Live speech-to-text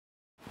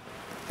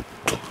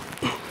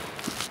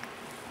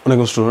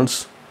வணக்கம் ஸ்டூடெண்ட்ஸ்.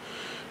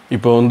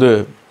 இப்போ வந்து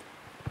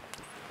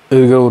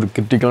இருக்கிற ஒரு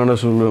கிரிட்டிக்கலான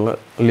சூழ்நிலை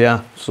இல்லையா?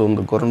 ஸோ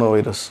இந்த கொரோனா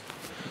வைரஸ்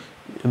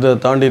இதை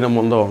தாண்டி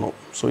நம்ம ஆகணும்.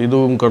 ஸோ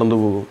இதுவும் கடந்து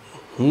போகும்.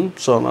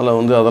 ஸோ அதனால்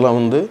வந்து அதெல்லாம்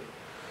வந்து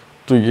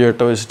தூக்கி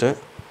எட்ட வச்சுட்டேன்.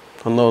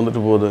 அந்த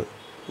வந்துட்டு போகுது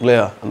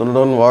இல்லையா?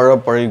 அதனுடன் வாழ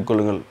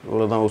பழகிக்கொள்ளுங்கள்,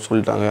 இவ்வளோ தான்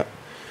சொல்லிட்டாங்க.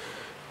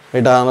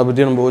 ரைட்டா? அதை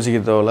பற்றி நம்ம யோசிக்க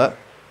தேவையில்ல.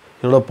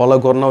 இதோட பல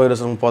கொரோனா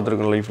வைரஸ் நம்ம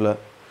பார்த்துருக்கோம் லைஃப்பில்.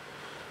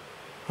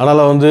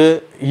 அதனால் வந்து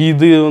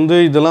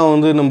இதெல்லாம்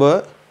வந்து நம்ம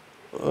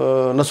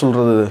என்ன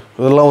சொல்கிறது,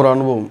 இதெல்லாம் ஒரு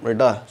அனுபவம்.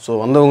 ரைட்டா? ஸோ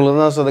வந்தவங்களுக்கு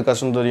தான் அது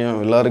கஷ்டம் தெரியும்.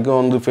 எல்லாருக்கும்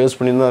வந்து ஃபேஸ்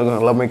பண்ணி தான்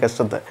இருக்கும் எல்லாமே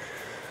கஷ்டத்தை.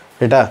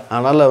 ரைட்டா?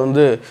 அதனால்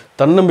வந்து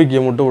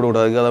தன்னம்பிக்கையை மட்டும்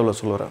விடக்கூடாது. அவ்வளோ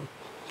சொல்லுறேன்.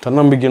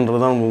 தன்னம்பிக்கைன்றது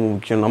தான் ரொம்ப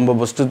முக்கியம். நம்ம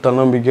ஃபஸ்ட்டு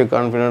தன்னம்பிக்கை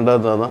கான்ஃபிடெண்ட்டாக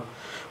இருந்தால் தான்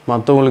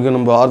மற்றவங்களுக்கு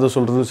நம்ம ஆறுதல்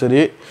சொல்கிறது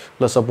சரி,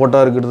 இல்லை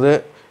சப்போர்ட்டாக இருக்கிறது,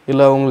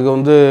 இல்லை அவங்களுக்கு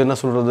வந்து என்ன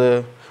சொல்கிறது,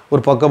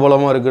 ஒரு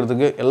பக்கபலமாக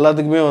இருக்கிறதுக்கு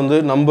எல்லாத்துக்குமே வந்து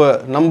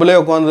நம்மளே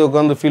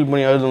உட்காந்து ஃபீல்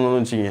பண்ணி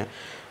எழுதணும்னு வச்சிங்க,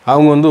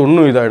 அவங்க வந்து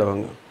இன்னும்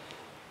இதாகிடுவாங்க,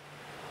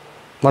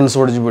 மனசு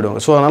உடஞ்சி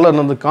போயிடுவாங்க. ஸோ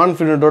அதனால் அந்த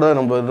கான்ஃபிடென்ட்டோடு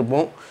நம்ம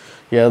இருப்போம்.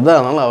 எதாக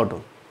ஆனாலும்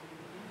ஆகட்டும்.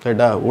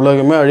 ரைட்டா?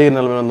 உலகமே அழிகிற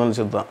நிலைமை இருந்தாலும்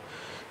சரி தான்,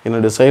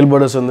 என்னுடைய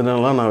செயல்பாடு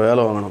சேர்ந்தனாலாம் நான்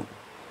வேலை வாங்கணும்,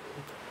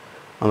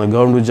 அந்த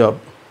கவர்மெண்ட் ஜாப்.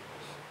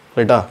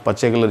 ரைட்டா?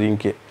 பச்சை கலர்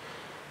இங்கே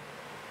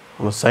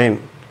அந்த சைன்,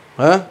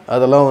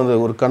 அதெல்லாம் வந்து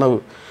ஒரு கனவு.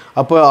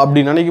 அப்போ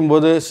அப்படி நினைக்கும்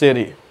போது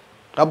சரி,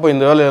 அப்போ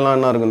இந்த வேலையெல்லாம்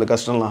என்ன இருக்கும், இந்த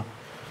கஷ்டம்லாம்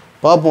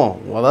பார்ப்போம்.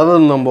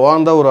 அதாவது நம்ம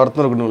வாழ்ந்தால் ஒரு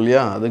அர்த்தம் இருக்கணும்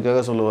இல்லையா?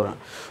 அதுக்காக சொல்ல வரேன்.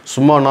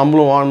 சும்மா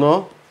நம்மளும்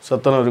வாழ்ந்தோம்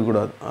சத்தனம்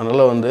இருக்கக்கூடாது.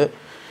 அதனால் வந்து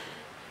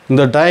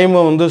இந்த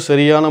டைமை வந்து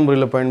சரியான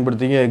முறையில்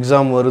பயன்படுத்திங்க.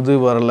 எக்ஸாம் வருது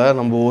வரலை,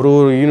 நம்ம ஒரு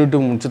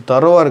யூனிட்டும் முடிச்சு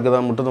தரவாக இருக்குதா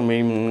மட்டும் தான்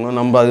மெயின்.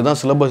 நம்ம அதுதான்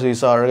சிலபஸ்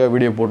வைஸாக அழகாக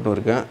வீடியோ போட்டு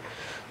இருக்கேன்.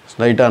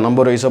 ரைட்டாக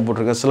நம்பர் வைஸாக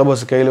போட்டிருக்கேன்.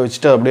 சிலபஸ் கையில்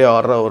வச்சுட்டு அப்படியே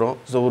ஆர்டராக வரும்.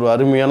 ஸோ ஒரு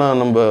அருமையான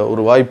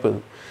ஒரு வாய்ப்பு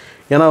அது.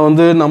 ஏன்னா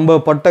வந்து நம்ம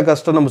பட்ட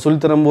கஷ்டம் நம்ம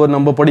சொல்லித்தரும்போது,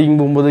 நம்ம படிக்கும்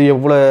போகும்போது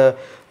எவ்வளோ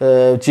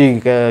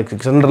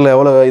சென்டரில்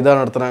எவ்வளோ இதாக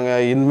நடத்துகிறாங்க,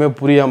 இனிமேல்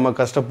புரியாமல்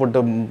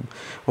கஷ்டப்பட்டு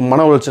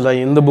மன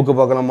உளைச்சலாக இந்த புக்கை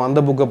பார்க்கலாமா,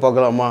 அந்த புக்கை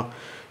பார்க்கலாமா,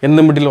 எந்த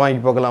மெட்டீரியல்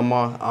வாங்கி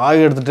பார்க்கலாமா,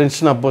 எடுத்த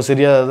டென்ஷன் அப்போ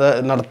சரியாக அதை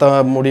நடத்த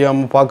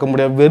முடியாமல் பார்க்க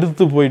முடியாமல்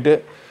வெறுத்து போயிட்டு.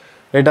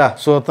 ரைட்டா?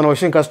 ஸோ அத்தனை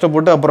விஷயம்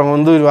கஷ்டப்பட்டு அப்புறம்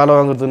வந்து வேலை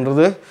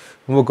வாங்குறதுன்றது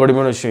ரொம்ப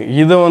கடுமையான விஷயம்.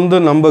 இதை வந்து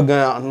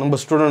நம்ம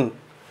ஸ்டூடெண்ட்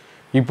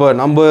இப்போ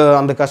நம்ம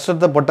அந்த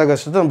பட்ட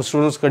கஷ்டத்தை நம்ம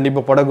ஸ்டூடெண்ட்ஸ்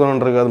கண்டிப்பாக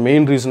படக்கணுன்றது அது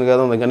மெயின் ரீசனுக்காக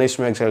தான் அந்த கணேஷ்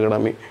மேக்ஸ்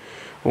அகாடமி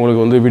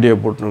உங்களுக்கு வந்து வீடியோ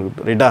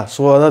போட்டுருக்கு. ரைட்டா?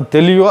 ஸோ அதான்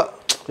தெளிவாக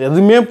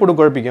எதுவுமே போட்டு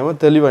குழப்பிக்காமல்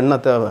தெளிவாக என்ன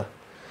தேவை,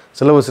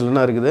 சிலபஸில்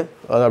என்ன இருக்குது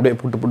அதை அப்படியே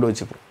புட்டு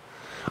வச்சுப்போம்.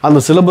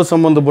 அந்த சிலபஸ்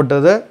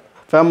சம்மந்தப்பட்டதை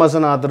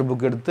ஃபேமஸான ஆத்தர்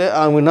புக் எடுத்து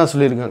அவங்க என்ன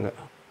சொல்லியிருக்காங்க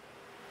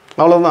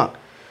அவ்வளோதான்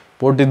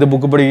போட்டு இந்த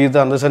புக்கு படிக்கிறது,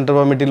 அந்த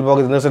சென்டர் மெட்டீரியல்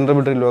பார்க்குறது, இந்த சென்டர்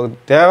மெட்டீரியல்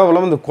பார்க்குறது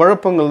தேவையில்லாமல் இந்த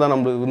குழப்பங்கள் தான்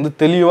நம்மளுக்கு வந்து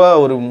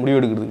தெளிவாக ஒரு முடிவு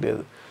எடுக்கிறது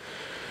கிடையாது.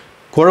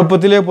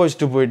 குழப்பத்திலே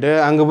போயிட்டு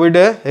அங்கே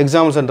போய்ட்டு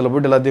எக்ஸாம் சென்டரில்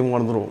போய்ட்டு எல்லாத்தையும்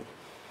மறந்துடுவோம்.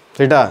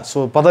 ரைட்டா? ஸோ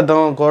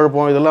பதட்டம்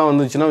குழப்பம் இதெல்லாம்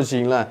வந்துச்சுன்னா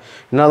வச்சிங்களேன்,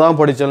 என்ன தான்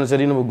படித்தாலும்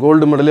சரி, நம்ம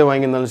கோல்டு மெடலே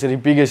வாங்கியிருந்தாலும் சரி,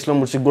 பிஹெச்லாம்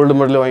முடிச்சு கோல்டு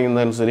மெடலே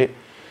வாங்கியிருந்தாலும் சரி,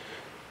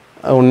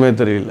 உண்மையே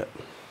தெரியல,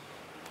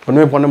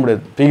 ஒன்றுமே பண்ண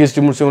முடியாது.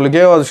 பிஹெச்டி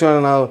முடிச்சவங்களுக்கே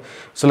வருஷம் நான்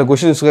சில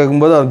கொஷின்ஸ்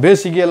கேட்கும்போது அது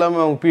பேசிக்கே எல்லாமே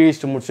அவங்க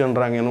பிஹெச்டி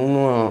முடிச்சுன்றாங்க. இன்னும்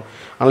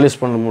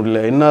அனலைஸ் பண்ண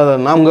முடியல. என்ன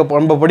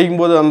நம்ம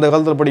படிக்கும்போது அந்த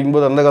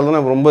காலத்தில் அந்த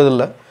காலத்தில் ரொம்ப இது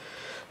இல்லை.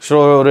 ஸோ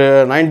ஒரு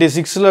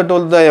 96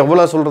 12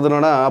 எவ்வளோ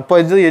சொல்கிறதுனா, அப்போ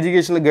இது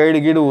எஜுகேஷனில்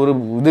கைடு ஒரு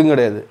இதுவும்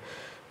கிடையாது.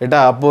 ரைட்டா?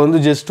 அப்போ வந்து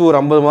ஜஸ்ட்டு ஒரு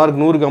 50 மார்க்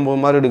 100க்கு 50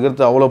 மார்க்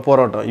எடுக்கிறது அவ்வளோ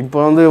போராட்டம். இப்போ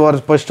வந்து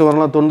ஃபஸ்ட்டு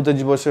வரலாம்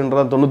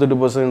 95%,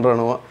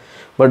 98%.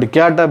 பட்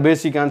கேட்டால்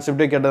பேசிக்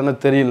கான்செப்டே கேட்டால்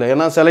தெரியல.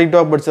 ஏன்னா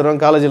செலக்டிவாக படிச்சிடறாங்க,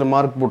 காலேஜில்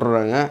மார்க்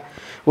போட்டுடுறாங்க,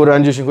 ஒரு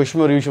 5 விஷயம்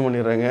கொஸ்டின் ரிவிஷன்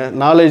பண்ணிடுறாங்க.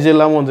 நாலேஜ்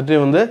இல்லாமல்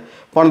வந்து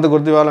பணத்தை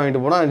கொடுத்து வேலை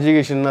வாங்கிட்டு போனால்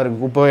எஜுகேஷன் தான்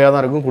இருக்கும், குப்பையாக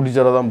தான் இருக்கும்,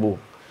 குடிச்சராக தான்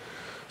போகும்.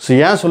 ஸோ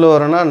ஏன் சொல்ல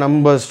வரேன்னா,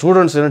 நம்ம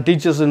ஸ்டூடெண்ட்ஸ் ஏன்னா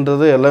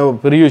டீச்சர்ஸுன்றது எல்லாம்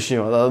பெரிய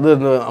விஷயம். அதாவது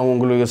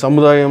அவங்களுக்கு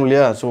சமுதாயம்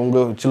இல்லையா? ஸோ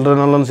உங்கள்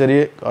சில்ட்ரனாலும் சரி,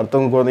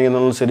 அடுத்தவங்க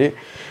குழந்தைங்கனாலும் சரி,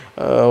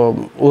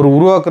 ஒரு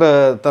உருவாக்குற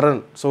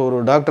திறன். ஸோ ஒரு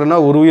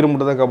டாக்டர்னால் ஒரு உயிரை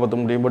மட்டும் தான்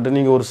காப்பாற்ற முடியும். பட்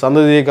நீங்கள் ஒரு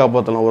சந்ததியை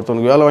காப்பாற்றலாம்.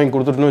 ஒருத்தவனுக்கு வேலை வாங்கி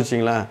கொடுத்துட்டுன்னு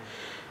வச்சிங்களேன்,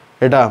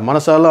 ரைட்டா?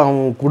 மனசால்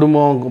அவன்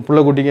குடும்பம்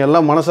பிள்ளை குட்டிங்க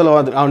எல்லாம் மனசால்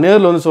அவன்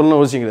நேரில் வந்து சொல்லணும்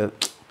அவசியம் கிடையாது.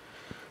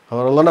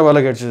 அவரெல்லாம் வேலை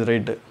கிடச்சிது.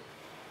 ரைட்டு?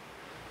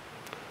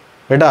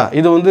 ரைட்டா?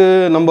 இது வந்து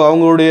நம்ம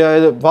அவங்களுடைய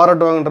இது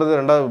பாராட்டுவாங்கன்றது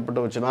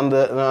ரெண்டாவது வச்சு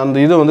அந்த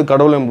இதை வந்து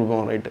கடவுளை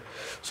கொடுப்போம். ரைட்டு?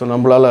 ஸோ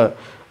நம்மளால்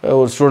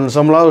ஒரு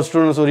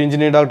ஸ்டூடெண்ட்ஸ் ஒரு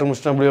இன்ஜினியர் டாக்டர்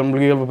முடிச்சுட்டு அப்படி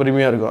நம்மளுக்கு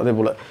பெருமையாக இருக்கும். அதே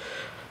போல்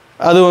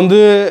அது வந்து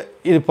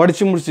இது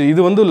படித்து முடிச்சு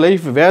இது வந்து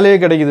லைஃப் வேலையே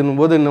கிடைக்குதுன்னும்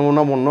போது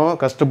என்ன பண்ணோம்,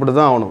 கஷ்டப்பட்டு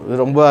தான் ஆகணும். இது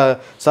ரொம்ப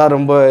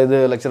ரொம்ப இது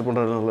லெக்சர்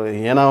பண்ணுறது.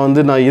 ஏன்னா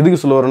வந்து நான் எதுக்கு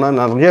சொல்ல வரேன்னா,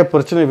 நிறைய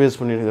பிரச்சனை ஃபேஸ்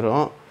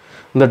பண்ணியிருக்கிறோம்.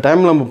 இந்த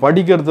டைமில் நம்ம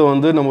படிக்கிறத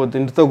வந்து நம்ம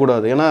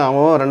நிறுத்தக்கூடாது. ஏன்னா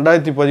அவன்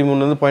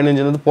 2013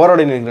 15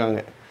 போராடி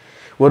நிற்கிறாங்க.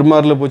 1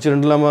 மார்க்கில் போச்சு,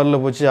 2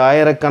 மார்க்கில் போச்சு,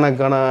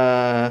 ஆயிரக்கணக்கான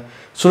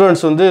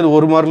ஸ்டூடெண்ட்ஸ் வந்து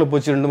 1 மார்க்கில்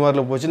போச்சு, 2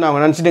 மார்க்கில் போச்சுன்னு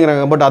அவங்க நினச்சிட்டு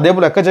இருக்கிறாங்க. பட் அதே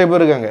போல் எக்கச்சக்க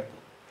பேர் இருக்காங்க.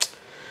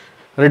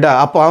 ரைட்டா?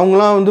 அப்போ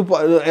அவங்களாம் வந்து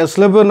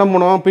சில பேர் என்ன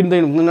பண்ணுவோம்,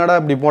 பின்தங்கி முன்னாடா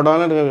இப்படி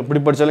போட்டாலும் இப்படி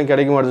படித்தாலும்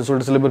கிடைக்க மாட்டேன்னு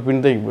சொல்லிட்டு சில பேர்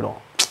பின்தங்கி போயிடும்.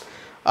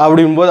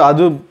 அப்படிங்கும்போது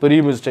அது பெரிய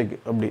மிஸ்டேக்.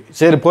 அப்படி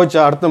சரி போச்சு,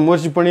 அடுத்த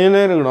முயற்சி பண்ணியே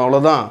இருக்கணும்,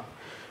 அவ்வளோதான்.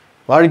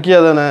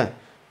 வாழ்க்கையாக தானே.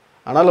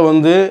 அதனால்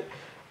வந்து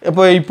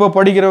இப்போ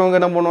படிக்கிறவங்க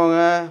என்ன பண்ணுவாங்க,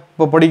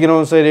 இப்போ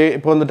படிக்கிறவங்க சரி,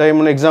 இப்போ இந்த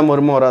டைம்னு எக்ஸாம்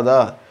வருமா வராதா,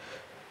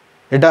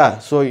 ரைட்டா?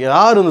 ஸோ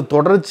யார் இந்த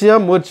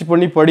தொடர்ச்சியாக முயற்சி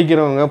பண்ணி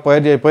படிக்கிறவங்க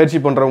பயிற்சி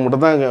பண்ணுறவங்க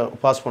மட்டும் தான் இங்கே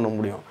பாஸ் பண்ண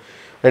முடியும்.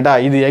 ரைட்டா?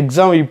 இது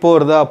எக்ஸாம் இப்போ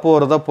வருதா அப்போ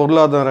வருதா,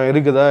 பொருளாதாரம்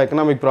இருக்குதா,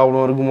 எக்கனாமிக்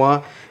ப்ராப்ளம் இருக்குமா,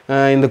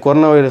 இந்த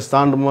கொரோனா வைரஸ்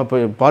தாண்டுமா, இப்போ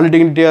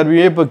பாலிடெக்னிக்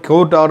டிஆர்பியே இப்போ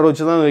கோர்ட் ஆர்டர்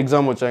வச்சு தான்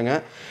எக்ஸாம் வச்சாங்க.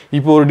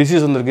 இப்போ ஒரு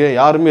டிசீஸ் வந்திருக்கு,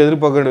 யாருமே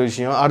எதிர்பார்க்க வேண்டிய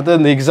விஷயம். அடுத்தது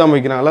இந்த எக்ஸாம்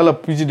வைக்கிறாங்களா, இல்லை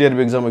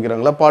PGTRB exam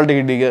வைக்கிறாங்களா,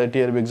 polytechnic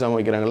TRP exam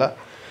வைக்கிறாங்களா?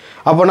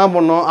 அப்போ என்ன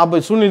பண்ணோம்,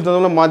 அப்போ சூழ்நிலை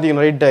தகுந்த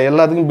மாற்றிக்கணும். ரைட்டாக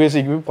எல்லாத்துக்கும்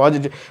பேசிக்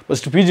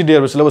ஃபஸ்ட்டு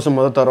பிஜிடிஆர்பி சிலபஸ்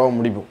முதல் தரவாக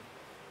முடியும்.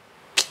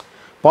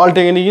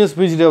 பாலிடெக்னிக்கும்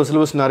பிஜிடிஆர்பி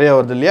சிலபஸ் நிறையா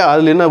வருது இல்லையா,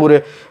 அதில் என்ன ஒரு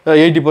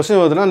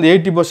 80% வருதுன்னா அந்த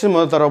 80%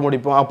 முதல் தர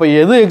முடிப்போம். அப்போ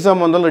எது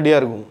எக்ஸாம் வந்தாலும் ரெடியாக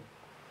இருக்கும்.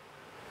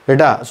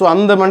 ரைட்டா? ஸோ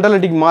அந்த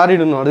மென்டாலிட்டிக்கு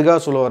மாறிடணும். அதுக்காக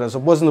சொல்ல வரேன்.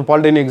 சப்போஸ் இந்த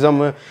பாலிடெக்னிக் எக்ஸாம்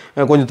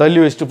கொஞ்சம் தள்ளி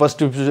வச்சுட்டு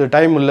ஃபஸ்ட்டு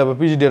டைம் இல்லை, இப்போ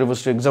பிஜிடிஆர்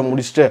ஃபஸ்ட்டு எக்ஸாம்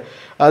முடிச்சுட்டு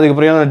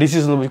அதுக்கப்புறம் ஏன்னா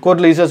டிசீஸ் வந்து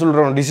கோர்ட்டில் ஈஸியாக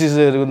சொல்கிறோம், டிசீஸ்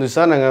வந்து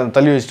சார் நாங்கள்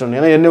தள்ளி வச்சிட்டோம்,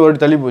 ஏன்னா என்ன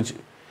வாட்டி தள்ளி போச்சு.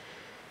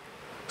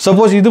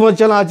 சப்போஸ் இது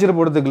வச்சாலும்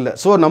ஆச்சரியப்படுறதுக்கு இல்லை.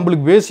 ஸோ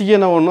நம்மளுக்கு பேசிக்காக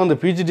என்ன பண்ணணும், அந்த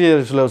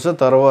பிஜிடிஆர் சிலபஸை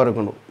தரவாக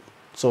இருக்கணும்.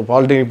 ஸோ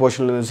பாலிடெக்னிக்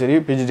போர்ஷன்லேயும் சரி,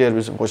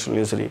 பிஜிடிஆர்பி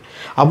போர்ஷன்லேயும் சரி,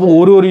 அப்போ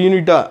ஒரு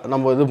யூனிட்டாக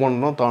நம்ம இது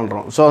பண்ணணும்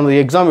தாண்டுறோம். ஸோ அந்த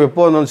எக்ஸாம்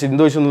எப்போ வந்தாலும் சரி,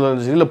 இந்த வருஷம்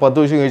இருந்தாலும் சரி, இல்லை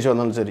 10 வருஷம் கழிச்சு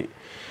வந்தாலும் சரி,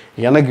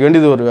 எனக்கு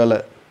வேண்டியது ஒரு வேலை.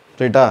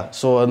 ரைட்டா?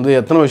 ஸோ வந்து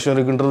எத்தனை விஷயம்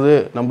இருக்குன்றது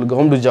நம்மளுக்கு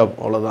கவர்மெண்ட் ஜாப்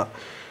அவ்வளோதான்.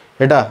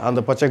 ரைட்டா? அந்த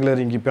பச்சை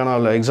கலர் இங்கே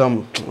பேனாவில் எக்ஸாம்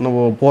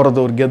நம்ம போகிறது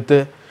ஒரு கெத்து.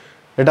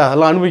 ரைட்டா?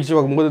 அதெல்லாம் அனுபவிச்சு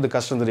பார்க்கும்போது இது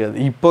கஷ்டம் தெரியாது.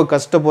 இப்போ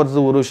கஷ்டப்படுறது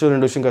ஒரு விஷயம்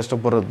 2 விஷயம்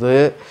கஷ்டப்படுறது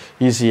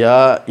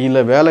ஈஸியாக,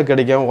 இல்லை வேலை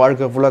கிடைக்காம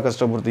வாழ்க்கை ஃபுல்லாக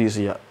கஷ்டப்படுறது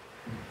ஈஸியாக,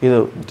 இது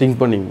திங்க்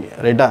பண்ணிங்க.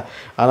 ரைட்டா?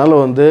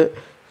 அதனால் வந்து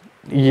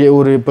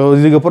ஒரு இப்போ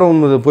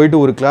இதுக்கப்புறம் போயிட்டு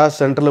ஒரு கிளாஸ்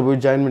சென்டரில்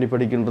போய் ஜாயின் பண்ணி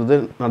படிக்கின்றது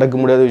நடக்க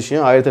முடியாத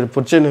விஷயம். 1008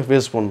 பிரச்சனை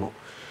ஃபேஸ் பண்ணணும்.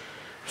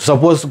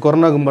 சப்போஸ்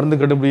கொரோனாவுக்கு மருந்து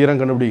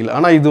கண்டுபிடிக்கல,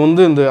 ஆனால் இது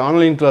வந்து இந்த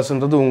ஆன்லைன்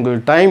கிளாஸ்ன்றது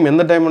உங்களுக்கு டைம்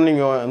எந்த டைம்னு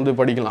நீங்கள் வந்து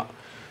படிக்கலாம்.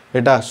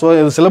 ரைட்டா? ஸோ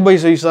இது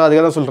சிலபஸ் வைஸாக,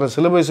 அதுக்காக தான் சொல்கிறேன்,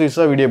 சிலபஸ்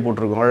வைஸாக வீடியோ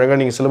போட்டிருக்கோம். அழகாக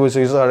நீங்கள் சிலபஸ்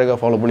வைஸாக அழகாக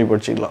ஃபாலோ பண்ணி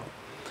படிச்சிக்கலாம்.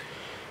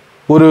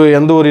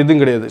 எந்த ஒரு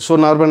இதுவும் கிடையாது. ஸோ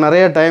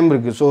நிறையா டைம்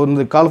இருக்குது. ஸோ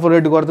இந்த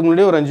கால்ஃபரேட்டுக்கு வரதுக்கு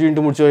முன்னாடி ஒரு 5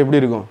 மினிட் முடிச்சா எப்படி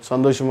இருக்கும்,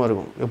 சந்தோஷமாக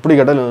இருக்கும். எப்படி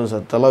கேட்டாலும்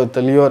சார்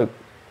தெளிவாக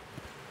இருக்கும்.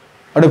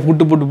 அப்படியே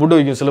புட்டு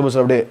வைக்கும் சிலபஸ்.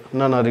 அப்படியே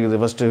என்னென்ன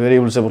இருக்குது ஃபஸ்ட்டு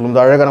வேரியபிள்ஸ் அப்புறம்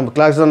இந்த அழகாக நம்ம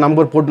கிளாஸ் தான்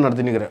நம்பர் போட்டு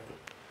நடத்தினுக்கிறேன்.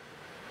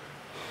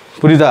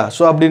 புரியுதா?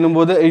 ஸோ அப்படின்னும்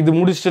போது இது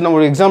முடிச்சுட்டு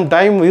நம்ம எக்ஸாம்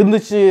டைம்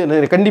இருந்துச்சு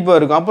கண்டிப்பாக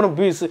இருக்கும். அப்புறம்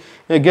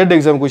gate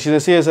exam question,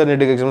 CSR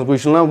net exam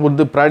கொஷின்லாம்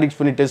வந்து ப்ராக்டிஸ்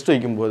பண்ணி டெஸ்ட்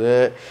வைக்கும்போது,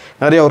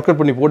 நிறையா ஒர்க் அவுட்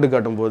பண்ணி போட்டு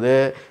காட்டும்போது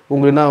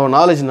உங்களுக்கு என்ன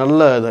நாலேஜ்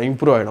நல்லா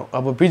இம்ப்ரூவ் ஆகிடும்.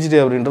 அப்போ பிஜிடி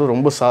அப்படின்றது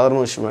ரொம்ப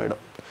சாதாரண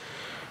விஷயமாகிடும்.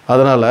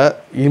 அதனால்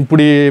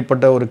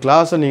இப்படிப்பட்ட ஒரு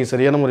கிளாஸை நீங்கள்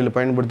சரியான முறையில்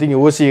பயன்படுத்தி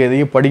இங்கே ஓசி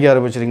எதையும் படிக்க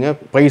ஆரம்பிச்சிருங்க.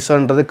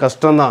 பைசான்றது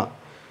கஷ்டம்தான்,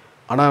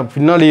 ஆனால்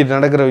பின்னாடி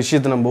நடக்கிற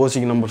விஷயத்தை நம்ம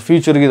யோசிக்கணும். நம்ம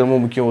ஃபியூச்சருக்கு இது ரொம்ப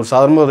முக்கியம். ஒரு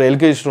சாதாரணமாக ஒரு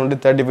எல்கேஜி ஸ்டூடெண்ட்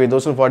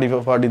 35,000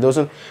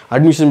 40,000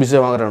 அட்மிஷன் ஃபீஸே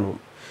வாங்குறானு,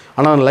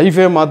 ஆனால்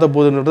லைஃபே மாற்ற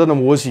போகுதுன்றதை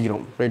நம்ம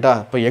யோசிக்கிறோம். ரைட்டா?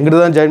 இப்போ எங்கிட்ட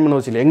தான் ஜாயின் பண்ண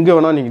யோசிக்கல, எங்கே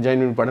வேணால் நீங்கள்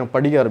ஜாயின் பண்ணி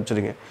படிக்க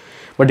ஆரம்பிச்சிருங்க.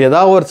 பட்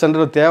ஏதாவது ஒரு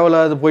சென்டர்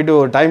தேவையில்லாத போயிட்டு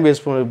ஒரு டைம்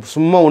வேஸ்ட் பண்ண,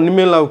 சும்மா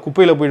ஒன்றுமே இல்லை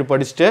குப்பையில் போயிட்டு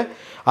படிச்சுட்டு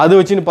அதை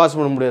வச்சுன்னு பாஸ்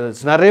பண்ண முடியாது.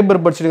 நிறைய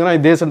பேர் படிச்சுருக்கிறான்,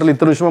 இதே சென்டரில்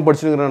இத்தனை விஷயமாக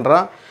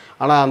படிச்சுருக்கிறான்றான்,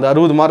 ஆனால் அந்த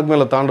 60 மார்க்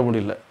மேலே தாண்ட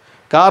முடியல.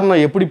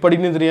 காரணம் எப்படி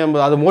படிக்கணும்னு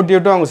தெரியாமல், அதை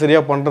மோட்டிவேட்டும் அவங்க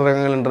சரியாக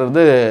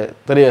பண்ணுறாங்கன்றது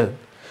தெரியாது.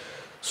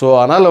 ஸோ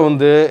அதனால்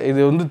வந்து இது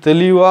வந்து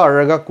தெளிவாக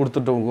அழகாக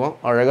கொடுத்துட்டவங்க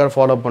அழகாக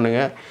ஃபாலோ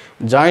பண்ணுங்கள்.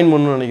 ஜாயின்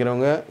பண்ணணும்னு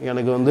நினைக்கிறவங்க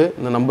எனக்கு வந்து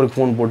இந்த நம்பருக்கு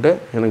ஃபோன் போட்டு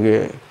எனக்கு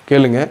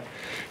கேளுங்க.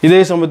 இதே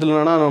சமயத்தில்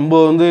என்னென்னா நம்ம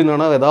வந்து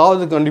என்னென்னா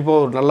ஏதாவது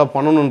கண்டிப்பாக ஒரு நல்லா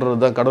பண்ணணுன்றது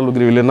தான் கடவுள்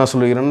கிருபையில் என்ன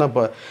சொல்லிக்கிறேன்னா,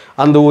 இப்போ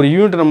அந்த ஒரு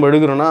யூனிட் நம்ம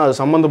எடுக்கிறோன்னா அது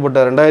சம்மந்தப்பட்ட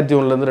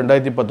 2001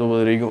 2019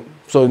 வரைக்கும்.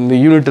 ஸோ இந்த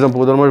யூனிட்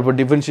நம்ம உதாரணமாக இப்போ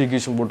டிஃபரன்ஷியல்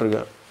ஈக்குவேஷன்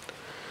போட்டிருக்கேன்.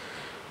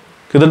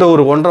 கிட்டத்தட்ட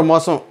ஒரு 1.5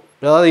 மாதம்,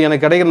 அதாவது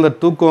எனக்கு கிடைக்கிற இந்த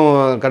தூக்கம்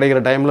கிடைக்கிற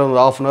டைமில் ஒரு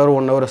 1/2 hour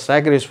 1 hour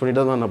சாக்ரிஃபைஸ்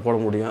பண்ணிட்டு தான் நான் போட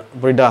முடியும்.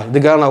 போயிட்டா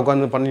இதுக்காக நான்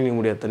உட்காந்து பண்ணிக்க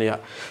முடியாது தனியாக.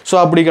 ஸோ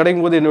அப்படி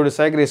கிடைக்கும்போது என்னோடய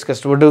சாக்ரிஃபைஸ்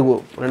கஷ்டப்பட்டு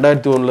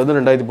 2001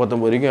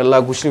 2019 வரைக்கும் எல்லா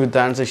கொஸ்டின்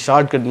வித் ஆன்சர்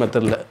ஷார்ட்கட்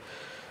மெத்தடில்,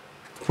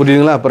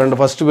 புரியுதுங்களா? அப்போ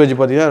ஃபஸ்ட்டு பேஜ்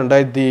பார்த்தீங்கன்னா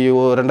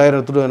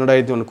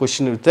 2001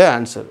 கொஸ்டின் வித்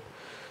ஆன்சர்.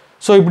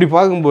 ஸோ இப்படி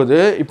பார்க்கும்போது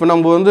இப்போ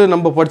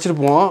நம்ம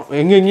படிச்சிருப்போம்,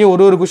 எங்கெங்கேயும்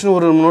ஒரு கொஸ்டின்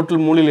ஒரு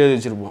நோட்டில் மூலையில் எழுதி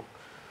வச்சுருப்போம்.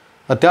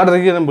 அது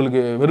தேடுறதுக்கே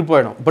நம்மளுக்கு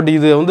வெறுப்பாயிடும். பட்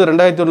இது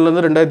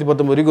 2001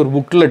 2019 வரைக்கும் ஒரு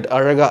புக்லெட்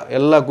அழகாக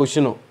எல்லா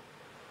கொஷினும்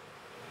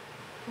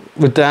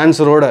வித்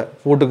ஆன்சரோட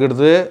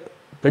போட்டுக்கிறது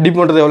ரெடி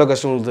பண்ணுறது எவ்வளோ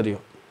கஷ்டம் உங்களுக்கு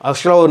தெரியும்.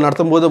 ஆக்சுவலாக ஒரு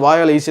நடத்தும் போது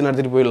வாயால் ஈஸியாக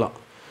நடத்திட்டு போயிடலாம்.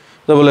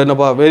 இதேபோல்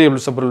என்னப்பா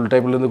வேரியபிள் செப்பரபிள்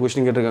டைப்லேருந்து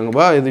கொஸ்டின்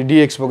கேட்டிருக்காங்கப்பா, இது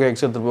டிஎக்ஸ் பக்கம்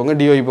எக்ஸ் எடுத்துட்டு போங்க,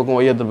 டிஒய் பக்கம்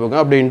ஒய் எடுத்துட்டு போங்க,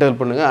 அப்படியே இன்டர்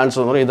பண்ணுங்கள்,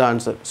 ஆன்சர் வரும், இதான்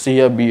ஆன்சர்,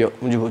 சியா பிஓ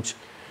முடிஞ்சு போச்சு.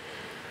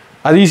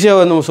 அது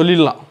ஈஸியாக நம்ம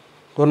சொல்லிடலாம்,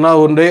 ஒரு நாள்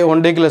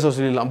ஒன் டே கிளாஸாக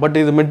சொல்லிடலாம். பட்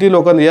இது மெட்டீரியல்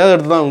உட்காந்து ஏதாவது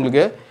எடுத்து தான்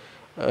உங்களுக்கு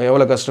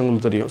எவ்வளோ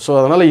கஷ்டங்களுக்கு தெரியும். ஸோ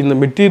அதனால் இந்த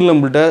மெட்டீரியல்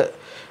நம்மள்கிட்ட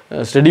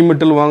ஸ்டடி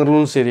மெட்டீரியல்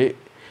வாங்குறவங்களும் சரி,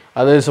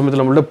 அதே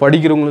சமயத்தில் நம்மள்ட்ட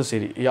படிக்கிறவங்களும்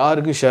சரி,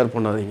 யாருக்கும் ஷேர்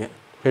பண்ணாதீங்க.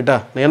 ரைட்டா?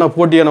 ஏன்னா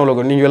போட்டியான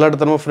உலகம். நீங்கள்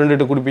விளையாட்டுத்தனமாக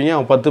ஃப்ரெண்டுகிட்ட கொடுப்பீங்க,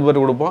 அவன் 10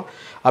 பேர் கொடுப்பான்,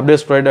 அப்படியே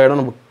ஸ்ப்ரைட் ஆகிடும்.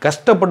 நம்ம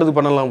கஷ்டப்பட்டது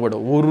பண்ணலாம்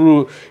போய்டும்.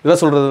 இதாக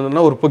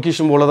சொல்கிறதுனா ஒரு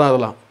பொக்கிஷன் போல தான்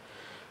அதெல்லாம்.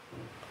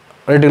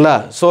 ரைட்டுங்களா?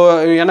 ஸோ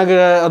எனக்கு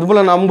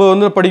அதுபோல்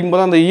நம்ம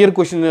படிக்கும்போது அந்த இயர்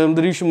கொஷின்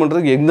ரிவிஷன்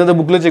பண்ணுறதுக்கு எந்தெந்த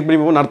புக்கில் செக்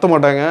பண்ணி போவோம், நடத்த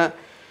மாட்டாங்க.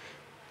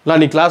 இல்லை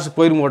நீ கிளாஸுக்கு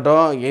போயிட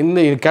மாட்டோம்,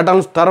 எந்த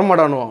கேட்டாலும் தர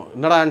மாட்டானோ,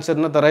 என்னடா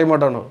ஆன்சர்னா தர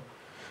மாட்டானோ.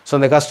 ஸோ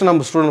அந்த கஷ்டம்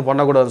நம்ம ஸ்டூடெண்ட்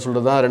பண்ணக்கூடாதுன்னு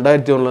சொல்லிட்டு தான்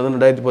 2001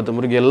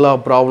 2019 எல்லா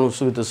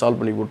ப்ராப்ளம்ஸும் வித் சால்வ்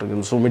பண்ணி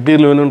போட்டிருக்கேன். ஸோ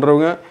மெட்டீரியல்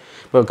வேணுன்றவங்க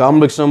இப்போ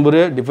காம்ப்ளெக்ஸ்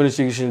நம்பரு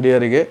டிஃபரன்ஷியேஷன் ரெடியாக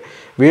இருக்குது.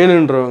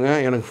 வேணுன்றவங்க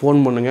எனக்கு ஃபோன்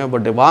பண்ணுங்கள்.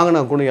 பட்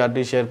வாங்கினா கூட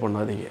யார்ட்டையும் ஷேர்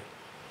பண்ணாதீங்க.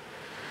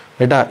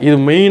 ரைட்டா? இது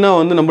மெயினாக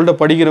வந்து நம்மள்ட்ட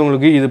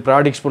படிக்கிறவங்களுக்கு இது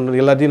ப்ராக்டிக்ஸ்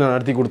பண்ணுறது எல்லாத்தையும் நான்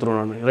நடத்தி கொடுத்துருவேன்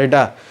நான்.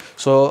 ரைட்டா?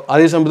 ஸோ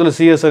அதே சமயத்தில்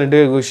CSR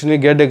interview question,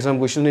 gate exam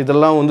question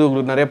இதெல்லாம் வந்து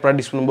உங்களுக்கு நிறைய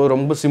ப்ராக்டிஸ் பண்ணும்போது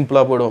ரொம்ப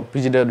சிம்பிளாக போய்டும்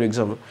Pgtrb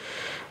எக்ஸாம்.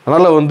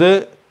 அதனால் வந்து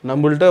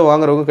நம்மள்ட்ட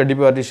வாங்குறவங்க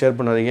கண்டிப்பாக யார்ட்டையும் ஷேர்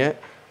பண்ணாதீங்க.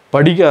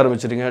 படிக்க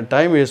ஆரம்பிச்சிடுங்க.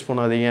 டைம் வேஸ்ட்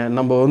பண்ணாதீங்க.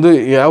 நம்ம வந்து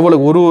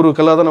எவ்வளோ ஒரு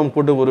கல்லாக தான் நம்ம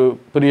போட்டு ஒரு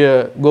பெரிய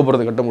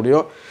கோபுரத்தை கட்ட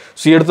முடியும்.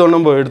 ஸோ எடுத்தோன்னு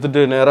நம்ம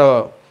எடுத்துகிட்டு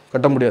நேராக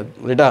கட்ட முடியாது.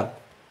 ரைட்டா?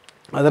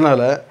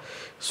 அதனால்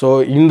ஸோ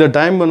இந்த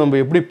டைமை நம்ம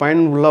எப்படி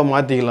பயனுள்ளதாக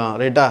மாற்றிக்கலாம்.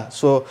 ரைட்டா?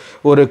 ஸோ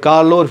ஒரு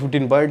காலைல ஒரு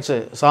 15 பாயிண்ட்ஸு,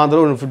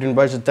 சாயந்தரம் ஒரு 15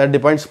 பாயிண்ட்ஸ், 30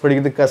 பாயிண்ட்ஸ்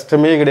படிக்கிறது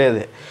கஷ்டமே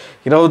கிடையாது.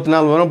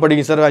 24 மணி நேரம்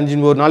படிக்க சார்,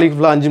 ஒரு நாளைக்கு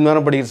ஃபுல்லாக 5 மணி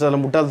நேரம் படிக்க சார்,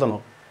 அதில்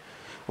முட்டாள்தனம்.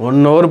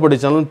 1 hour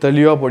படித்தாலும்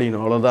தெளிவாக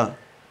படிக்கணும். அவ்வளோதான்.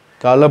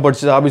 காலைல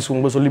படிச்சுட்டு ஆஃபீஸ்க்கு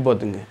போகும்போது சொல்லி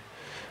பார்த்துங்க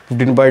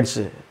 15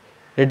 பாயிண்ட்ஸு.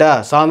 ரைட்டா?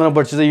 சாயந்தரம்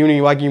படிச்சது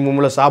ஈவினிங் வாக்கிங்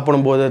மூமெண்ட்டில்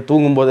சாப்பிடும்போது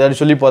தூங்கும்போது அப்படி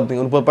சொல்லி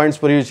பார்த்துங்க. 30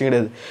 பாயிண்ட்ஸ் பெரிய விஷயம்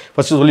கிடையாது.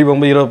 ஃபஸ்ட்டு சொல்லி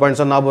போகும்போது 20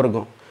 பாயிண்ட்ஸ் தான் ஞாபகம்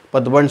இருக்கும்.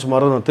 10 பாயிண்ட்ஸ்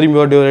மறந்துடும். திரும்பி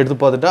வாட்டி எடுத்து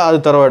பார்த்துட்டா அது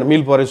தரவாயிடும்.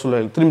 மீல் போகிறே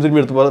சொல்லுவாங்க. திரும்பி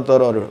எடுத்து பார்த்தா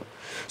தரவாயிடும்.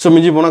 ஸோ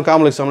மிஞ்சி போனால்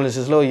காம்ப்ளெக்ஸ்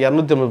அனாலிசிஸில்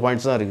 250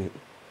 பாயிண்ட்ஸ் தான் இருக்குது.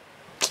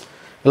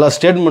 எல்லா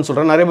ஸ்டேட்மெண்ட்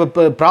சொல்கிறேன். நிறைய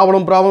பேர்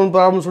ப்ராப்ளம்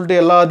சொல்லிட்டு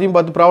எல்லாத்தையும்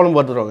பார்த்து ப்ராப்ளம்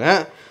பார்த்துருவாங்க.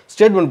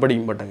 ஸ்டேட்மெண்ட்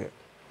படிக்க மாட்டாங்க.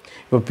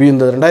 இப்போ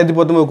இந்த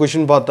 2019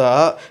 கொஷின் பார்த்தா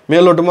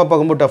மேலோட்டமாக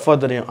பார்க்கும்போது டஃப்பாக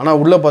தெரியும். ஆனால்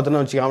உள்ளே பார்த்தோன்னா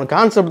வச்சுக்கோங்க, அவன்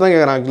கான்செப்ட் தான்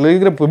கேட்குறான். இதில்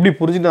இருக்கிற இப்போ எப்படி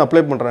புரிஞ்சுட்டு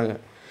அப்ளை பண்ணுறாங்க,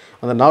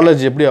 அந்த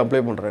நாலேஜ் எப்படி அப்ளை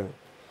பண்ணுறாங்க,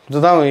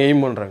 இதுதான் அவங்க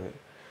எய்ம் பண்ணுறாங்க.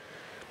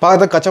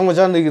 பார்த்தா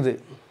கச்சமச்சான்னு இருக்குது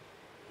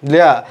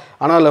இல்லையா?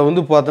 ஆனால் அதில்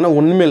வந்து பார்த்தோன்னா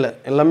ஒன்றுமே இல்லை.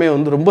 எல்லாமே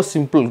வந்து ரொம்ப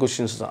சிம்பிள்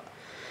கொஷின்ஸ் தான்.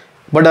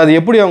 பட் அது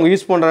எப்படி அவங்க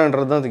யூஸ்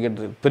பண்ணுறாங்கன்றது தான் அது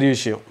கேட்டு பெரிய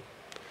விஷயம்.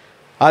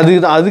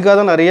 அதுக்காக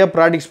தான் நிறையா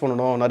ப்ராக்டிஸ்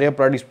பண்ணணும். நிறையா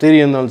ப்ராக்டிஸ் தியரி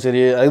இருந்தாலும்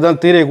சரி, அதுதான்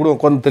தியரியை கூட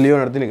உட்காந்து தெளிவாக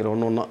நடத்தி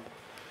நிற்கிறேன். ஒன்று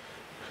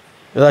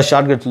ஏதாவது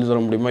ஷார்ட்கட் சொல்லி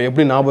சொல்ல முடியுமா,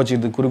 எப்படி ஞாபகம்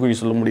வச்சுக்கிது குறுக்குறி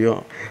சொல்ல முடியும்.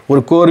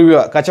 ஒரு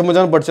கோர்வியாக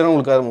கச்சமச்சான்னு படிச்சா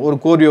உங்களுக்கு ஒரு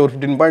கோர்வியாக ஒரு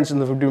 15 பாயிண்ட்ஸ்,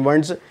 இந்த 15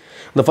 பாயிண்ட்ஸ்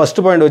இந்த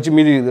ஃபஸ்ட்டு பாயிண்ட் வச்சு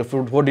மீதி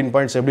 14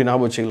 பாயிண்ட்ஸ் எப்படி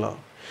ஞாபகம் வச்சுக்கலாம்.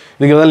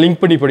 இதுக்கு எதாவது லிங்க்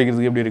பண்ணி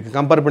படிக்கிறதுக்கு எப்படி இருக்குது,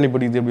 கம்பேர் பண்ணி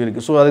படிக்கிறது எப்படி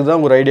இருக்குது. ஸோ அதுக்கு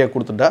தான் ஒரு ஐடியா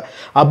கொடுத்துட்டா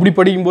அப்படி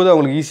படிக்கும்போது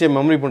அவங்களுக்கு ஈஸியாக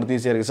மெமரி பண்ணுறது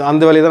ஈஸியாக இருக்குது. ஸோ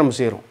அந்த வேலையை தான் நம்ம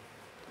செய்கிறோம்.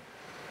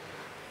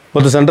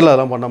 10 சென்டரில்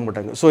அதெல்லாம் பண்ண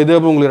மாட்டாங்க. ஸோ இதே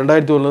உங்களுக்கு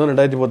 2001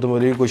 தான் 2019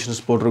 வரைக்கும்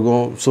கொஷின்ஸ்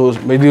போட்டிருக்கோம். ஸோ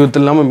இது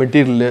இல்லாமல்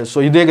மெட்டீரியல்.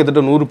 ஸோ இதே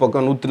கிட்டத்தட்ட 100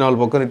 பக்கம்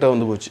 104 பக்கம் ரிட்டாக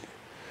வந்து போச்சு.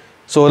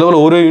 ஸோ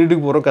அதில் ஒரு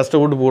யூனிட்டுக்கு போகிறோம்,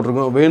 கஷ்டப்பட்டு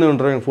போட்டிருக்கோம்.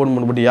 வேணுன்றவங்க எனக்கு ஃபோன்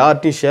பண்ண, பட்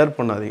யார்ட்டையும் ஷேர்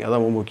பண்ணாதீங்க. அதான்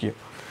ரொம்ப முக்கியம்.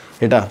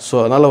 ரைட்டா? ஸோ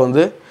அதனால்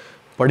வந்து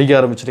படிக்க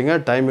ஆரம்பிச்சிடுங்க.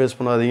 டைம் வேஸ்ட்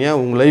பண்ணாதீங்க.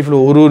 உங்கள் லைஃப்பில்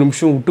ஒரு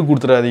நிமிஷம் விட்டு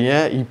கொடுத்துடாதீங்க.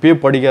 இப்போயே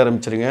படிக்க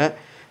ஆரம்பிச்சிடுங்க.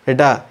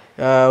 ரைட்டா?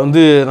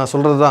 வந்து நான்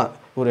சொல்கிறது தான்,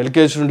 ஒரு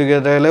எல்கேஜி ஸ்டூடெண்ட்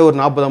கேட்டாலே ஒரு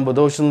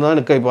 40-50 வருஷம் தான்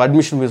எனக்கு இப்போ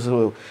அட்மிஷன் ஃபீஸ்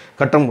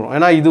கட்ட முடியும்.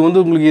 ஏன்னா இது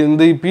வந்து உங்களுக்கு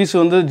இந்த ஃபீஸ்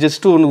வந்து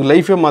ஜஸ்ட்டு உங்களுக்கு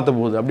லைஃபே மாற்ற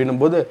போகுது.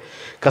 அப்படின்னும் போது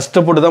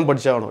கஷ்டப்பட்டு தான்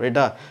படிச்சாகணும்.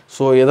 ரைட்டா?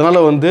 ஸோ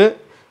இதனால் வந்து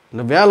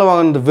இந்த வேலை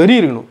வாங்கின வெறி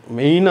இருக்கணும்.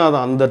 மெயினாக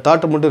தான் அந்த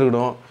தாட்டை மட்டும்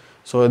இருக்கணும்.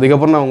 ஸோ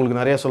இதுக்கப்புறம் நான் உங்களுக்கு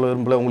நிறையா சொல்ல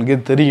விரும்பல, உங்களுக்கு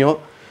இது தெரியும்.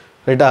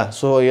 ரைட்டா?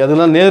 ஸோ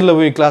எதெல்லாம் நேரில்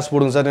போய் கிளாஸ்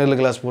போடுங்க சார், நேரில்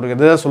கிளாஸ் போடுங்க,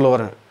 இதுதான் சொல்ல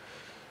வரேன்.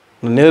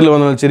 நேரில்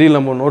வந்தாலும் சரி,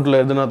 நம்ம நோட்டில்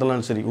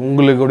எதுனாலும் சரி,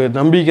 உங்களுடைய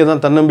நம்பிக்கை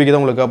தான், தன்னம்பிக்கை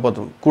தான் உங்களை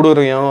காப்பாற்றும். கூட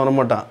ஒரு யாரும்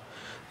வரமாட்டான்.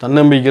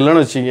 தன்னம்பிக்கை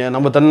இல்லைன்னு வச்சுங்க,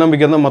 நம்ம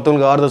தன்னம்பிக்கை தான்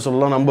மற்றவங்களுக்கு ஆறுதல்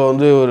சொல்லலாம். நம்ம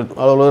வந்து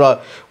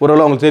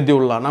ஓரளவு அவங்களுக்கு சேர்த்து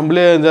விடலாம்.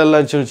 நம்மளே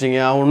இதெல்லாம்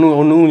வச்சுங்க, அவன்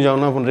ஒன்றும்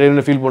என்ன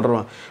பண்ணுறேன்னு ஃபீல்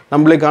பண்ணுறான்.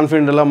 நம்மளே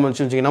கான்ஃபிடென்ட் எல்லாம்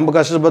வச்சுங்க, நம்ம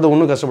கஷ்டத்தை பார்த்து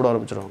ஒன்றும் கஷ்டப்பட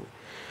ஆரம்பிச்சிடுவாங்க.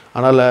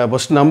 அதனால்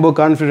ஃபஸ்ட் நம்ம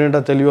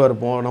கான்ஃபிடென்ட்டாக தெளிவாக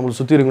இருப்போம். நம்மளுக்கு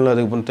சுற்றி இருக்கவங்களும்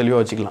அதுக்கு பண்ணி தெளிவாக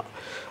வச்சுக்கலாம்.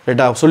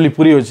 ரைட்டா? சொல்லி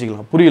புரிய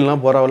வச்சுக்கலாம்.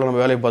 புரியலாம் பரவாயில்ல,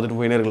 நம்ம வேலையை பார்த்துட்டு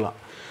போயினே இருக்கலாம்.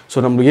 ஸோ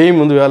நம்ம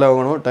எய்ம் வந்து வேலை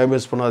வாங்கணும். டைம்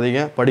வேஸ்ட்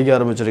பண்ணாதீங்க. படிக்க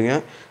ஆரம்பிச்சிடுங்க.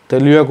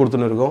 தெளிவாக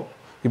கொடுத்துன்னு இருக்கோம்.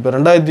 இப்போ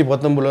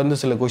 2019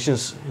 சில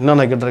கொஷின்ஸ்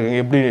என்னென்ன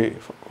கேட்டிருக்காங்க, எப்படி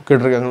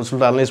கேட்டிருக்காங்கன்னு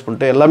சொல்லிட்டு அனலைஸ்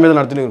பண்ணிட்டு எல்லாமே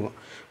தான் நடத்தினு இருக்கோம்.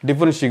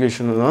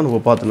 டிஃபரன்ஷியேஷன் தான்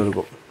நம்ம பார்த்துன்னு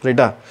இருக்கோம்.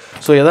 ரைட்டா?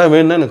 ஸோ எதாவது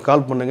வேணும்னா எனக்கு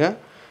கால் பண்ணுங்கள்.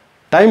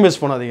 டைம்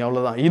வேஸ்ட் பண்ணாதீங்க.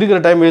 அவ்வளோதான். இருக்கிற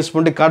டைம் வேஸ்ட்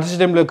பண்ணிட்டு கடைசி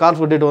டைமில்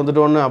கார்பரேட் டேட்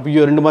வந்துட்டோன்னு அப்போ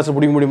 2 மாதம்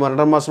முடிக்க முடியுமா,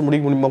 2.5 மாதம்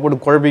முடிக்க முடியுமா போட்டு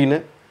குழப்பிக்கின்னு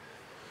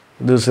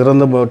இது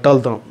சிறந்த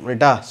முட்டாள்தனம்.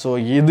 ரைட்டா? ஸோ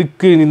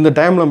இதுக்கு இந்த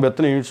டைமில் நம்ம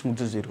எத்தனை யூனிட்ஸ்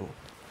முடிச்சு வச்சுருக்கோம்,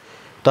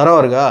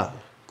 தரவாக இருக்கா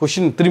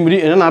கொஷின் திரும்பி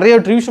ஏன்னா நிறையா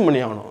ரிவிஷன் பண்ணி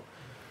ஆகணும்.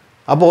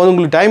 அப்போ வந்து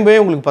உங்களுக்கு டைம் போய்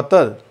உங்களுக்கு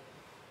பத்தாது.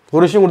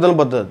 ஒரு விஷயம்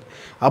கொடுத்தாலும் பத்தாது.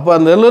 அப்போ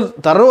அந்த எல்லாம்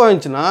தரவாக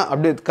இருந்துச்சுன்னா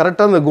அப்படியே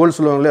கரெக்டாக அந்த கோல்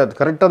சொல்லுவாங்களே, அது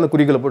கரெக்டாக அந்த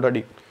குறிகளை போட்டு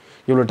அடி.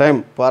 இவ்வளோ டைம்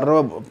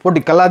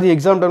போட்டு கல்லாதி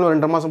எக்ஸாம் டைமில்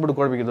 2.5 மாதம் போட்டு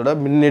குழப்பிக்கிறதோட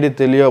முன்னாடியே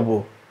தெளிவாக போ.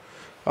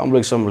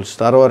 காம்ப்ளெக்ஸ் எக்ஸாம்பிள்ஸ்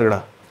தரவாக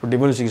இருக்குடா. இப்போ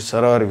டிஃபரன்ஷியேஷன்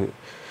தரவாக இருக்குது.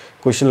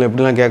 கொஷினில்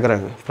எப்படிலாம்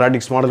கேட்குறாங்க,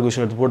 ப்ராக்டிக்ஸ் மாடல்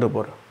கொஷின் எடுத்து போட்டு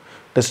போகிறேன்.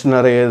 டெஸ்ட்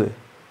நிறைய ஏது.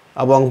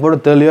 அப்போ அவங்க போட்டு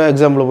தெளிவாக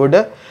எக்ஸாம்பிள்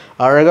போய்ட்டு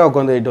அழகாக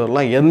உட்காந்து எழுதிட்டு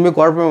வரலாம். எதுவுமே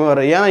குழப்பமே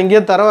வர. ஏன்னா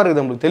இங்கேயே தரவாக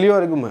இருக்குது, நம்மளுக்கு தெளிவாக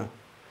இருக்குமே.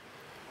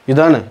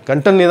 இதானே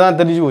கண்டென்ட் இதான்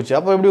தெரிஞ்சு போச்சு.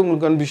 அப்போ எப்படி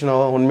உங்களுக்கு கன்ஃபியூஷன்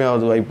ஆகும்?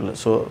 உண்மையாவது வாய்ப்பு இல்லை.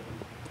 ஸோ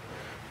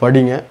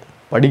படிங்க,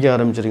 படிக்க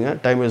ஆரம்பிச்சிருங்க.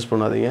 டைம் வேஸ்ட்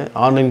பண்ணாதீங்க.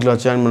 ஆன்லைன்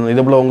கிளாஸ் ஜாயின் பண்ணுங்க.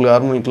 இதே போல் உங்களுக்கு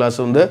ஆன்லைன் கிளாஸ்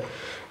வந்து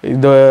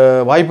இந்த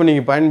வாய்ப்பை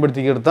நீங்கள்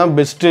பயன்படுத்திக்கிறது தான்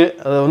பெஸ்ட்டு.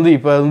 அதை வந்து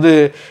இப்போ வந்து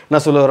என்ன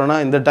சொல்ல வரேன்னா,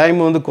 இந்த டைம்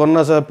வந்து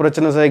கொரோனா சார்,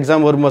 பிரச்சனை சார்,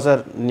 எக்ஸாம் வருமா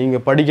சார்,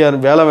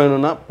 நீங்கள் வேலை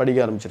வேணும்னா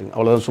படிக்க ஆரம்பிச்சிருங்க.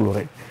 அவ்வளோதான்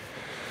சொல்லுவேன்.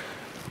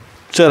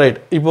 சரி, ரைட்.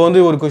 இப்போ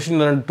வந்து ஒரு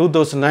கொஷின்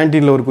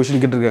 2019 ஒரு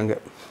கொஷின் கேட்டிருக்காங்க.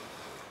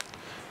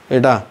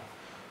 ரைட்டா?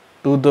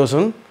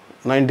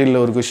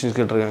 2019 ஒரு கொஷின்ஸ்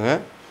கேட்டிருக்காங்க.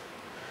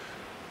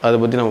 அதை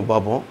பற்றி நம்ம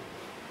பார்ப்போம்.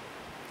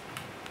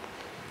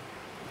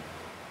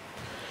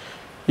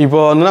 இப்போ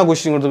வந்து நான்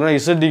question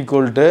கொடுத்துருக்கேன்னா Z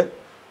 =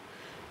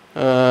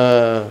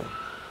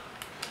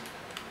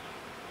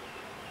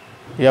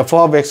 f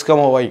of x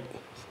comma y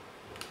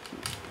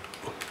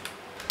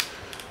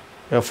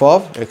f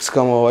of x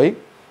comma y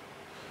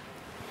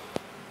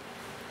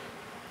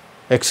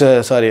x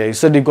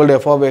z equal to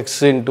f of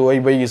x into y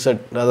by z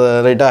அது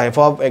ரைட்டா f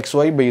of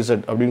xy by z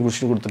அப்படின்னு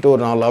क्वेश्चन கொடுத்துட்டு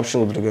ஒரு நாலு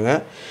ஆப்ஷன் கொடுத்துருக்காங்க.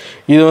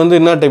 இது வந்து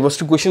என்ன டைப்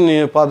ஃபர்ஸ்ட் क्वेश्चन நீ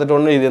பார்த்துட்ட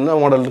உடனே இது என்ன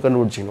மாடல்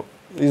கண்டுபிடிச்சிக்கணும்.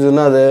 இது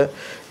என்ன அது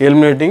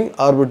எலிமினேட்டிங்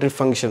ஆர்பிட்ரரி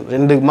ஃபங்க்ஷன்.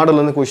 ரெண்டு மாடல்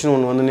வந்து क्वेश्चन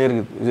ஒன்று வந்து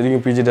இருக்குது. இது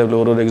வரைக்கும் Pgtrb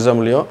ஒரு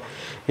எக்ஸாம்லையும்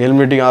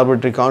eliminating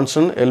arbitrary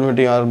constant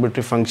eliminating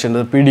arbitrary function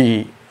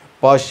PDE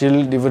partial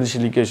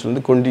differential equation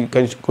வந்து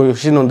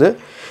क्वेश्चन வந்து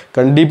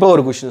கண்டிப்பாக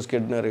ஒரு क्वेश्चंस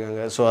கேட்டுன்னு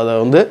இருக்காங்க. ஸோ அதை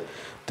வந்து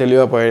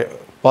தெளிவாக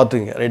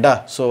பார்த்துங்க ரைட்டா.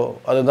 ஸோ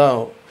அதுதான்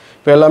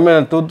இப்போ எல்லாமே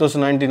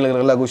 2019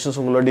 இருக்கிற எல்லா क्वेश्चंस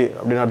உங்களோட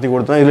அப்படி நடத்தி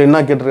கொடுத்தேன். இதில் என்ன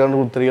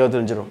கேட்டிருக்கான்னு தெளிவாக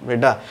தெரிஞ்சிடும்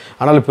ரைட்டா.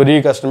 ஆனால் பெரிய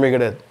கஷ்டமே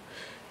கிடையாது.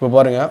 இப்போ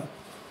பாருங்கள்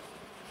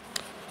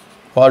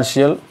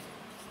partial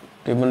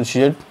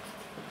differentiate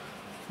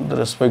with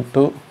respect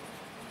to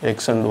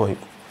X and Y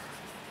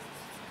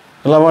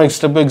எல்லாமே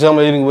ஸ்டெப்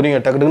எக்ஸாம்பிள் எழுதி போகிறீங்க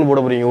டக்குன்னு போட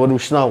போகிறீங்க ஒரு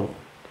நிமிஷம் தான் ஆகும்.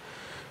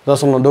 இதான்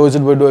சொல்லணும் to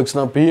Z by to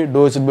எக்ஸ்னா B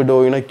to Z by to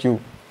ஒய்னா Q.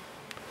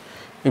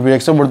 இப்போ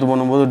எக்ஸை பொறுத்து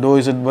பண்ணும்போது to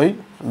Z by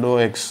to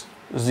X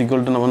is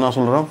equal to நம்ம என்ன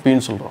சொல்கிறோம்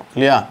பின்னு சொல்கிறோம்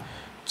இல்லையா.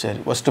 சரி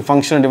ஃபஸ்ட்டு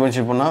ஃபங்க்ஷனை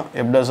டிஃபரன்ஷியேட் பண்ணால்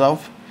F days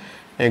of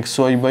X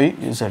Y by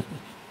Z.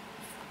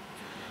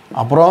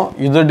 அப்புறம்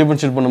இதை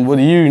டிஃபரன்ஷியேட்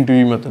பண்ணும்போது இ into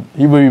we method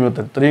E by we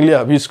method தெரியும் இல்லையா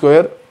V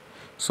square.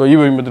 So E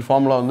by we method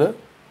formula வந்து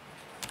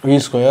வி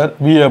ஸ்கொயர்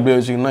வி அப்படியே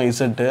வச்சிங்கன்னா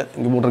இசட்டு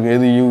இங்கே போட்டிருக்கேன்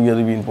எது யூ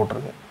எது வின்னு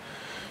போட்டிருக்கேன்.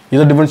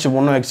 இதை டிஃபரன்ஷியேட்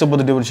பண்ணால் எக்ஸை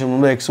பற்றி டிஃபரன்ஷியேட்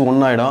பண்ணும்போது எக்ஸ்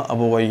 1 ஆகிடும்.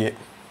 அப்போ YA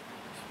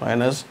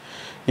minus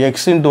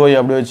X into Y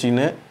அப்படியே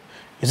வச்சிக்கின்னு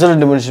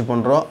இசட் டிஃபரன்ஷியேட்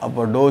பண்ணுறோம்.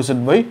 அப்போ to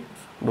Z by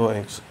to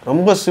X.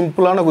 ரொம்ப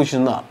சிம்பிளான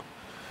கொஷின் தான்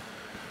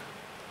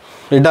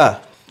ரைட்டா.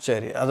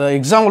 சரி அதை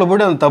எக்ஸாம்பிள்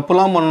போய்ட்டு அந்த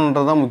தப்புலாம்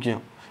பண்ணணுன்றது தான்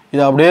முக்கியம்.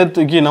 இதை அப்படியே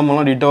தூக்கி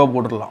நம்மளாம் டிட்டோவாக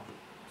போட்டுடலாம்.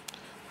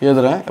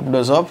 எழுதுறேன் F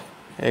days of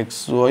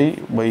X Y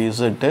by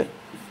Z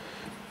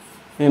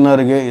என்ன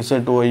இருக்குது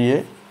Z YA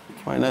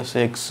minus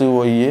x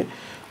YA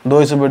to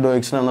Z by to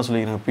எக்ஸ்னால் என்ன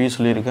சொல்லிக்கிறேன் பி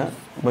சொல்லியிருக்கேன்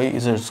பை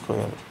இசட்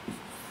ஸ்கொயர்.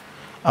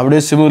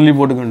 அப்படியே சிமிலர்லி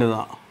போட்டுக்க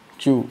வேண்டியதுதான்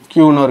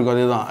கியூன்னு இருக்கும்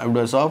அதே தான் F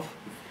days of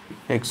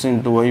X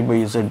into Y by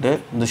Z.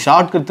 இந்த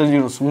ஷார்ட்கட்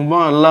தெரிஞ்சுக்கணும். சும்மா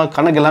எல்லாம்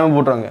கணக்கு எல்லாமே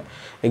போட்டுறாங்க.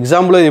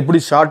 எக்ஸாம்பிள் எப்படி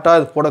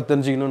ஷார்ட்டாக போட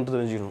தெரிஞ்சுக்கணுன்ட்டு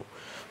தெரிஞ்சுக்கணும்.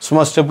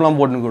 சும்மா ஸ்டெப்லாம்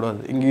போட்டுன்னு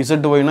கூடாது. இங்கே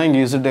இசட் ஒய்னா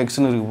இங்கே இசட்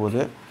எக்ஸ்ன்னு இருக்க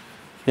போது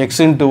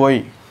எக்ஸ் இன்ட்டு ஒய்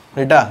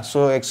ரைட்டா. ஸோ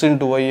எக்ஸ்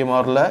இன்ட்டு ஒய்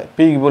மாறல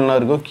பிக்கு போல்னா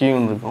இருக்கும்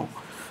கியூன்னு இருக்கும்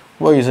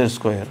Y Z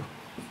square.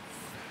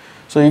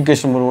 So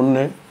equation number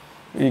 1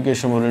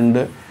 equation number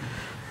 2.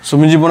 So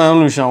மிஞ்சி போனால்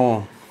எவ்வளோ நிமிஷம்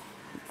ஆகும்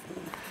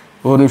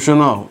ஒரு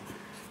நிமிஷம் தான் ஆகும்.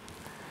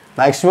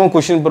 மேக்ஸிமம்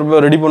கொஷின்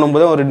ப்ரிப்பேர் ரெடி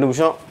பண்ணும்போது ஒரு 2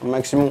 நிமிஷம்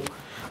மேக்ஸிமம்.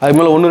 அது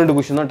மேலே 1-2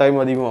 கொஷின் தான் டைம்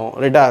அதிகமாகும்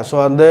ரைட்டா. ஸோ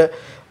அந்த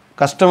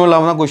கஷ்டம்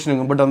இல்லாமல் தான் கொஷின்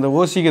இருக்கும். பட் அந்த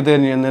ஓசிக்கு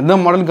தெரிஞ்சு எந்த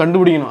மாடல்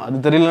கண்டுபிடிக்கணும் அது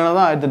தெரியலனா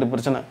தான் 1008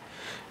 பிரச்சனை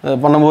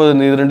பண்ணும்போது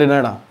இந்த இது ரெண்டு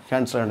நேரம்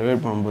கேன்சல் ஆகிடும்.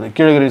 வெயிட் பண்ணும்போது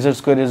கீழே இசட்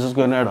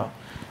ஸ்கொயர் நேரம்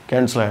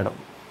கேன்சல் ஆகிடும்.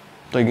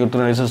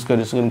 தூக்கி இசட்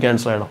ஸ்கொயர்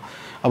கேன்சல் ஆகிடும்.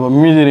 அப்போ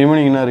மீதி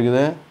ரிமைனிங் என்ன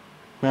இருக்குது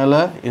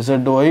மேலே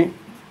Z Y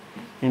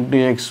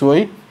into X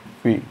Y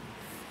B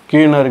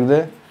கீழே என்ன இருக்குது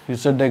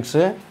Z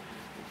x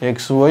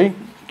X Y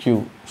Q.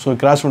 So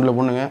cross multiply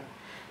பண்ணுங்க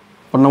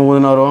பண்ணும்போது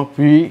என்ன வரும்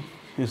B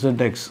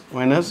Z X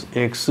minus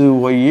x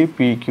Y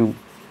B Q.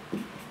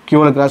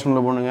 கியூவில் கிராஸ்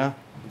மல்டிப்ளை பண்ணுங்க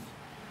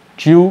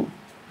Q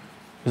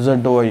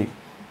Z Y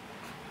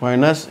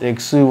minus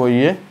x Y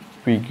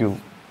B Q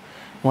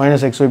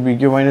minus X Y B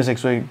Q minus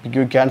X Y B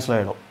Q cancel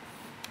ஆகிடும்.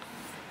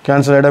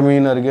 Cancel ஆகிடும்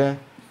மீன் இருக்குது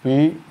B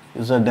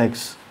Z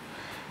X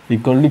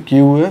equal to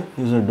Q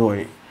Z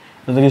Y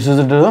இது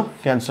Z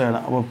cancel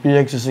ஆகிடும். அப்போ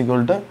px is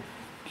equal to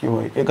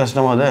qy.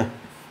 கஷ்டமாக அது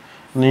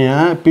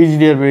நீங்கள்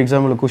PGTRB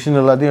எக்ஸாமில் கொஷின்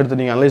எல்லாத்தையும் எடுத்து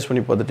நீங்கள் அனலைஸ்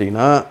பண்ணி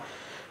பார்த்துட்டிங்கன்னா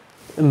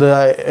இந்த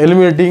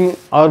எலிமினேட்டிங்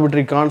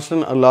ஆர்பிட்ரரி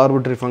கான்ஸ்டன்ட் அல்ல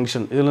ஆர்பிட்ரரி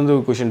ஃபங்க்ஷன் இதுலேருந்து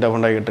கொஷின்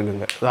டெஃபண்ட் ஆகிட்டு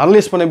இருக்குங்க. அது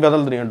அனலைஸ் பண்ணி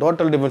பார்த்தாலும் தெரியும்.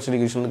 டோட்டல் டிஃபரன்ஷியல்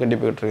ஈக்குவேஷன் வந்து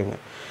கண்டிப்பாக கேட்டிருக்காங்க.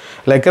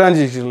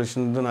 லெக்ராஞ்சி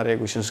ஈக்குவேஷன் வந்து நிறைய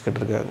கொஷின்ஸ்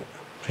கேட்டிருக்காங்க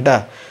ரைட்டா.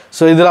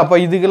 ஸோ இதில் அப்போ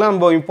இதுக்கெல்லாம்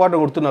நம்ம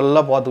இம்பார்ட்டன்ட் கொடுத்து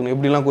நல்லா பார்த்துக்கணும்.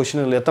 எப்படிலாம்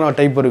கொஷின் இல்லை எத்தனை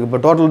டைப் இருக்குது.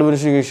 இப்போ டோட்டல்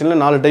டிஃபரன்ஷியல்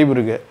ஈக்குவேஷனில் 4 டைப்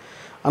இருக்குது.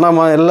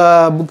 ஆனால் எல்லா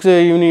புக்ஸு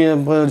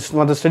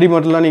மற்ற ஸ்டடி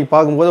மெட்டீரியல்லாம் நீங்கள்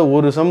பார்க்கும்போது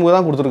ஒரு சம்முக்கு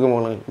தான்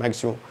கொடுத்துருக்கோம்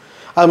மேக்ஸிமம்.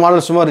 அது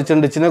மாடல் சும்மா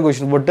சின்ன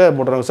கொஷின்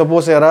போட்டுறாங்க.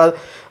 சப்போஸ் யாராவது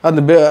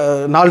அந்த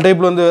 4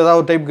 டைப்பில் வந்து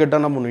ஏதாவது டைப் கேட்டால்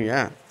என்ன பண்ணுவீங்க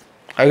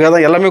அதுக்காக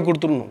தான் எல்லாமே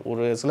கொடுத்துடணும்.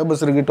 ஒரு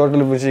சிலபஸ் இருக்குது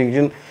டோட்டல்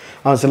டிஃபரன்ஷியேஷன்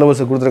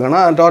சிலபஸ்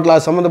கொடுத்துருக்காங்கன்னா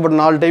டோட்டலாக சம்மந்தப்பட்ட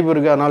 4 டைப்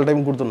இருக்குது 4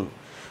 டைம் கொடுத்துடணும்.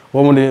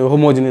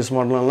 ஹோமோஜினியஸ்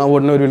மாடல்னா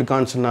ஒன்று வீல்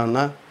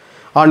கான்ஸ்டன்ட்னா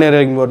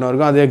ஆர்டினரி ஒன்று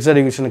இருக்கும். அது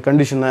exact equation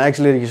condition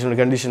actual equation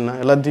condition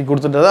எல்லாத்தையும்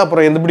கொடுத்துட்டு தான்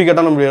அப்புறம் எந்தபடி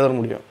கேட்டால் நம்ம எழுத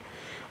முடியும்.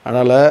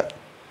 அதனால்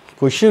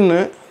கொஷின்னு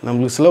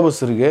நம்மளுக்கு சிலபஸ்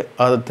இருக்குது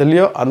அதை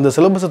தெளிவாக அந்த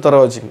சிலபஸை தர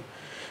வச்சுங்க.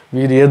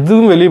 இது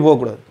எதுவும் வெளியே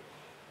போகக்கூடாது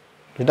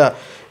ரைட்டா.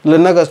 இல்லை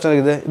என்ன கஷ்டம்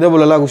இருக்குது இதே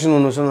போல் எல்லா கொஷின்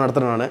 1 வருஷம்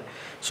நடத்துகிறேன் நான்.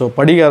 ஸோ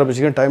படிக்க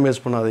ஆரம்பிச்சிக்க டைம்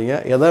வேஸ்ட் பண்ணாதீங்க.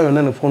 எதாவது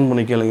வேணால் எனக்கு ஃபோன்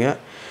பண்ணி கேளுங்க.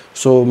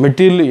 ஸோ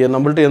மெட்டீரியல்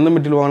நம்மள்ட்ட எந்த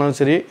மெட்டீரியல் வாங்கினாலும்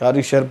சரி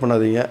யாரையும் ஷேர்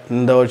பண்ணாதீங்க.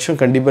 இந்த வருஷம்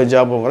கண்டிப்பாக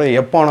ஜாப் வாங்குறேன்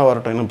எப்போ ஆனால்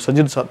வரட்டும் நம்ம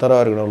சஜிட்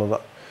தரவாக இருக்கணும்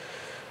அவ்வளோதான்.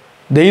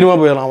 தைரியமாக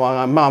போயிடலாம்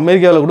வாங்க.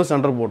 அமெரிக்காவில் கூட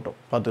சென்டர் போட்டோம்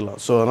பார்த்துக்கலாம்.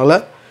 ஸோ அதனால்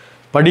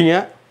படிங்க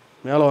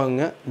மேலே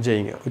வாங்க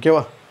ஜெயிங்க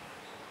ஓகேவா.